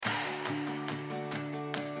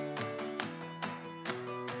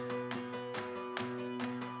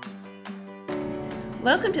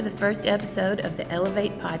Welcome to the first episode of the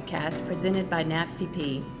Elevate podcast presented by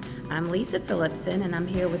NAPCP. I'm Lisa Phillipson, and I'm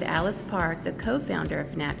here with Alice Park, the co-founder of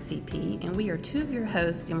NAPCP, and we are two of your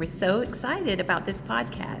hosts, and we're so excited about this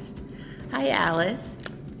podcast. Hi, Alice.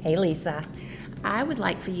 Hey, Lisa. I would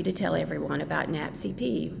like for you to tell everyone about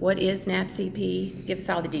NAPCP. What is NAPCP? Give us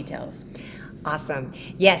all the details. Awesome.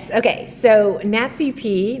 Yes. Okay. So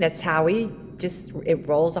NAPCP, that's how it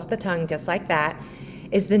rolls off the tongue just like that,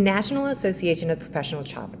 is the National Association of Professional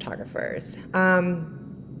Child Photographers.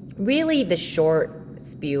 Really, the short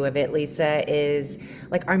spew of it, Lisa, is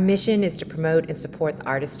like our mission is to promote and support the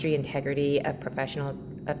artistry, integrity of professional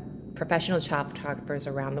child photographers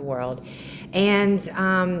around the world. And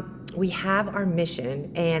we have our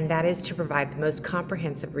mission, and that is to provide the most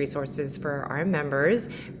comprehensive resources for our members,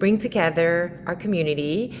 bring together our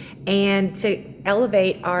community, and to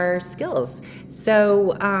elevate our skills.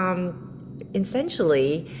 So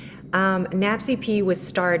essentially, NAPCP was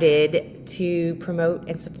started to promote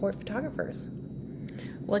and support photographers.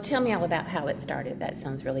 Well, tell me all about how it started. That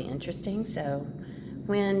sounds really interesting. So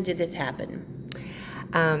when did this happen?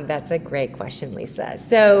 That's a great question, Lisa.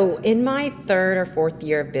 So in my third or fourth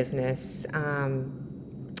year of business,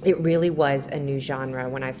 it really was a new genre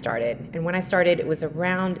when I started. And when I started, it was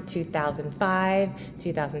around 2005,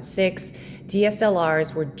 2006.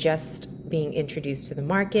 DSLRs were just being introduced to the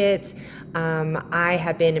market. I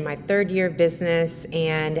had been in my third year of business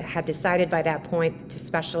and had decided by that point to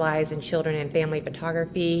specialize in children and family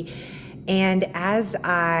photography. And as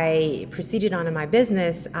I proceeded on in my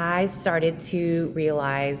business, I started to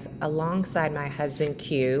realize, alongside my husband,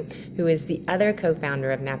 Q, who is the other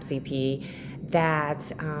co-founder of NAPCP,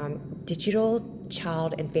 that digital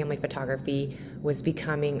child and family photography was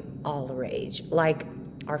becoming all the rage. Like,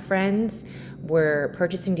 our friends were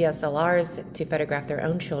purchasing DSLRs to photograph their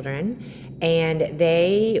own children, and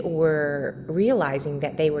they were realizing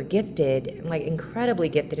that they were gifted, like incredibly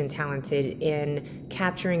gifted and talented in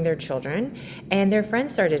capturing their children, and their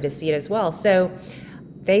friends started to see it as well. So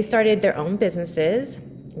they started their own businesses.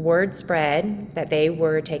 Word spread that they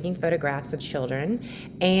were taking photographs of children,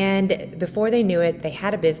 and before they knew it, they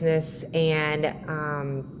had a business,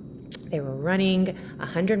 and they were running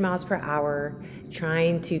 100 miles per hour,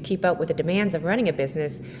 trying to keep up with the demands of running a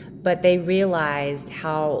business, but they realized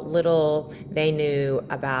how little they knew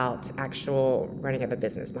about actual running of a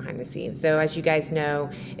business behind the scenes. So as you guys know,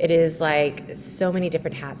 it is like so many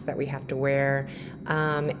different hats that we have to wear,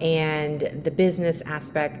 and the business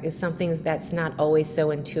aspect is something that's not always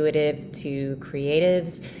so intuitive to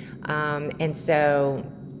creatives, and so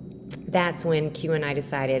that's when Q and I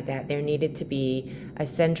decided that there needed to be a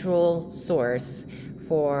central source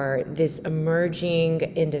for this emerging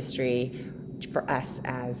industry for us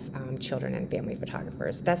as children and family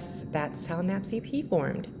photographers. That's how NAPCP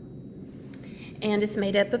formed. And it's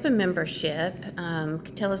made up of a membership.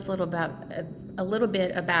 Tell us a little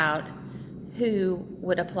bit about who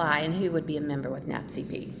would apply and who would be a member with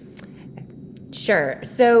NAPCP. Sure.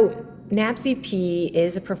 So NAPCP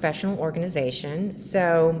is a professional organization.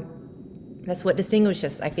 So that's what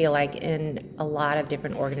distinguishes us, I feel like, in a lot of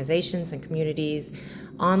different organizations and communities,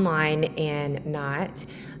 online and not.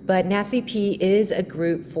 But NAPCP is a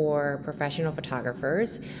group for professional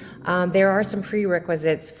photographers. There are some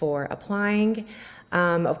prerequisites for applying.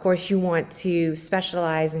 Of course, you want to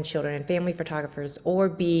specialize in children and family photographers, or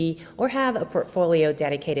have a portfolio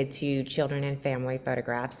dedicated to children and family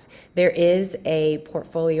photographs. There is a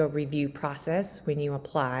portfolio review process when you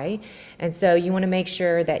apply, and so you want to make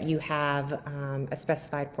sure that you have a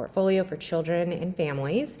specified portfolio for children and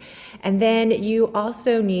families. And then you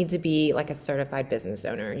also need to be like a certified business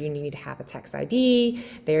owner. You need to have a tax ID.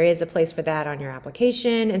 There is a place for that on your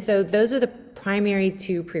application, and so those are the primary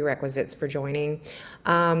two prerequisites for joining.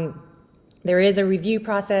 There is a review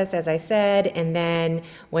process, as I said, and then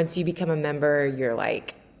once you become a member,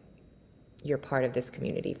 you're part of this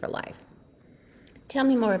community for life. Tell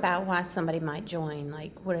me more about why somebody might join.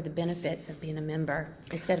 Like, what are the benefits of being a member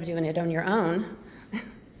instead of doing it on your own?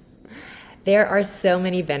 There are so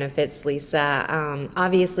many benefits, Lisa.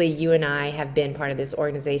 Obviously, you and I have been part of this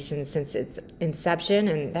organization since its inception,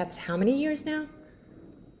 and that's how many years now?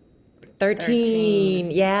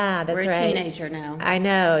 13. Yeah, that's right. We're a teenager now. I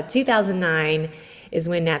know. 2009 is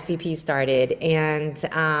when NAPCP started, and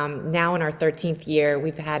now in our 13th year,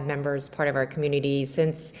 we've had members part of our community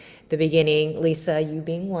since the beginning. Lisa, you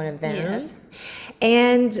being one of them. Yes.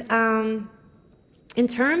 And in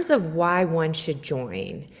terms of why one should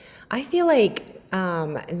join, I feel like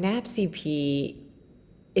NAPCP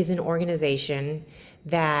is an organization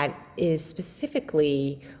that is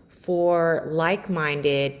specifically for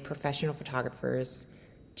like-minded professional photographers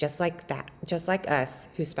just like us,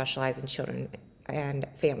 who specialize in children and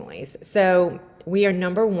families. So we are,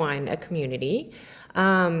 number one, a community.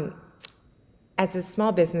 As a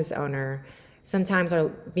small business owner, sometimes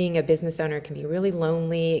being a business owner can be really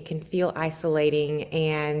lonely. It can feel isolating,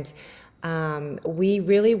 and we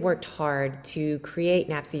really worked hard to create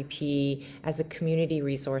NAPCP as a community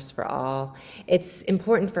resource for all. It's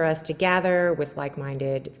important for us to gather with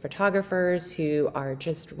like-minded photographers who are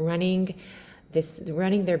just running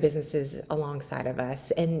their businesses alongside of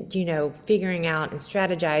us, and figuring out and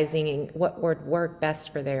strategizing what would work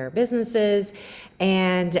best for their businesses.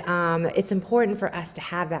 And it's important for us to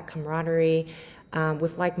have that camaraderie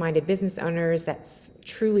with like-minded business owners that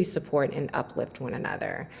truly support and uplift one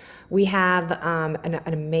another. We have an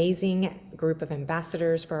amazing group of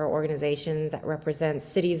ambassadors for our organizations that represent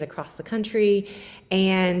cities across the country,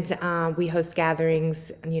 and we host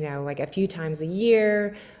gatherings, like a few times a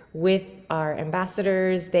year with our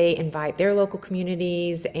ambassadors. They invite their local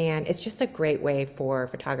communities, and it's just a great way for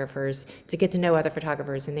photographers to get to know other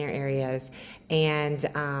photographers in their areas, and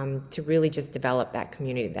to really just develop that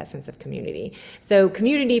community, that sense of community. So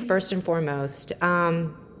community first and foremost.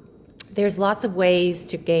 There's lots of ways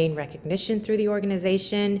to gain recognition through the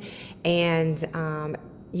organization and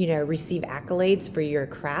receive accolades for your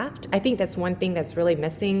craft. I think that's one thing that's really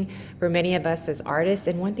missing for many of us as artists,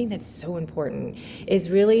 and one thing that's so important is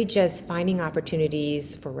really just finding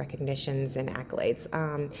opportunities for recognitions and accolades,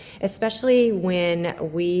 especially when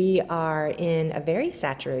we are in a very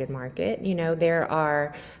saturated market. There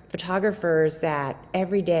are photographers that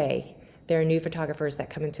every day, there are new photographers that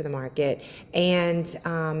come into the market, and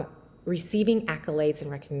receiving accolades and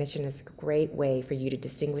recognition is a great way for you to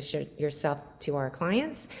distinguish yourself to our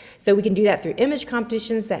clients. So we can do that through image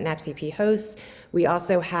competitions that NAPCP hosts. We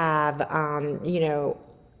also have,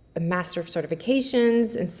 master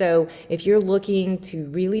certifications. And so if you're looking to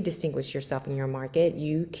really distinguish yourself in your market,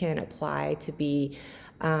 you can apply to be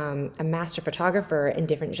a master photographer in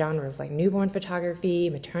different genres like newborn photography,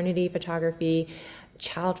 maternity photography,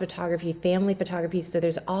 child photography, family photography. So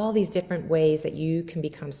there's all these different ways that you can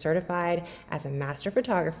become certified as a master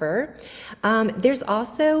photographer. There's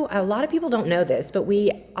also, a lot of people don't know this, but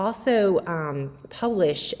we also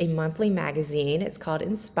publish a monthly magazine. It's called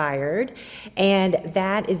Inspired, and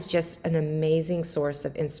that is just an amazing source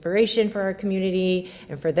of inspiration for our community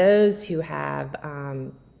and for those who have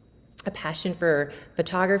a passion for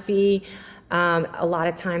photography. A lot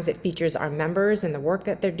of times it features our members and the work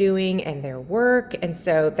that they're doing and their work. And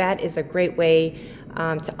so that is a great way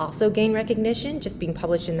to also gain recognition, just being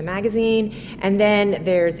published in the magazine. And then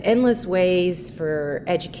there's endless ways for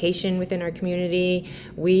education within our community.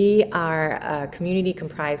 We are a community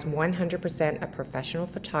comprised 100% of professional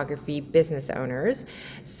photography business owners.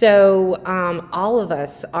 So all of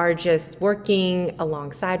us are just working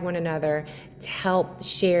alongside one another to help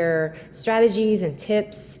share strategies and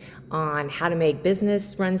tips on how to make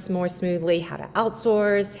business run more smoothly, how to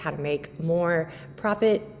outsource, how to make more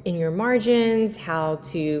profit in your margins, how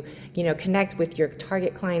to, connect with your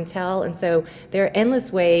target clientele. And so there are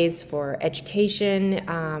endless ways for education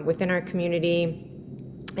within our community.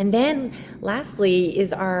 And then lastly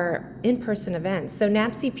is our in-person events. So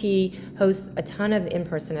NAPCP hosts a ton of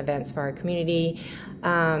in-person events for our community.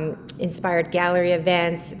 Inspired Gallery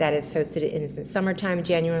events that is hosted in the summertime,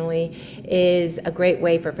 January, is a great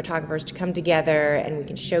way for photographers to come together, and we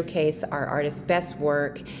can showcase our artists' best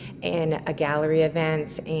work in a gallery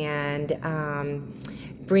event and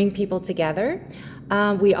bring people together.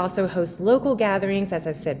 We also host local gatherings, as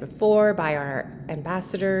I said before, by our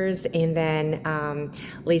ambassadors. And then,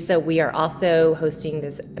 Lisa, we are also hosting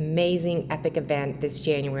this amazing epic event this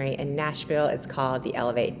January in Nashville. It's called the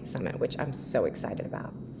Elevate Summit, which I'm so excited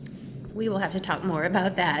about. We will have to talk more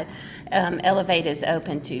about that. Elevate is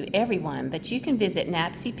open to everyone, but you can visit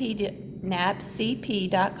napcp.com,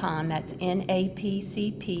 that's napcp.com,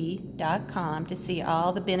 to see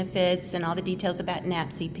all the benefits and all the details about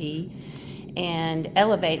NAPCP. And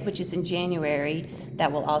Elevate, which is in January,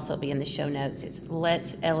 that will also be in the show notes, is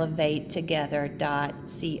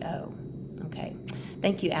letselevatetogether.co. Okay.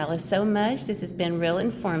 Thank you, Alice, so much. This has been real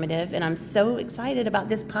informative, and I'm so excited about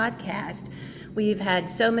this podcast. We've had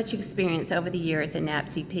so much experience over the years in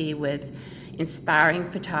NAPCP with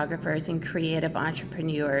inspiring photographers and creative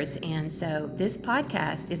entrepreneurs, and so this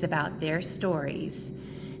podcast is about their stories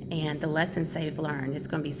and the lessons they've learned. It's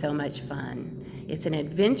going to be so much fun. It's an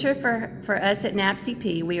adventure for us at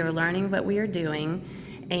NAPCP. We are learning what we are doing,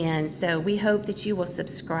 and so we hope that you will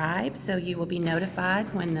subscribe so you will be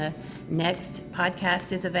notified when the next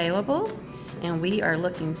podcast is available, and we are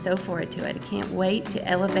looking so forward to it. I can't wait to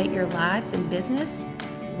elevate your lives and business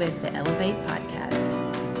with the Elevate podcast.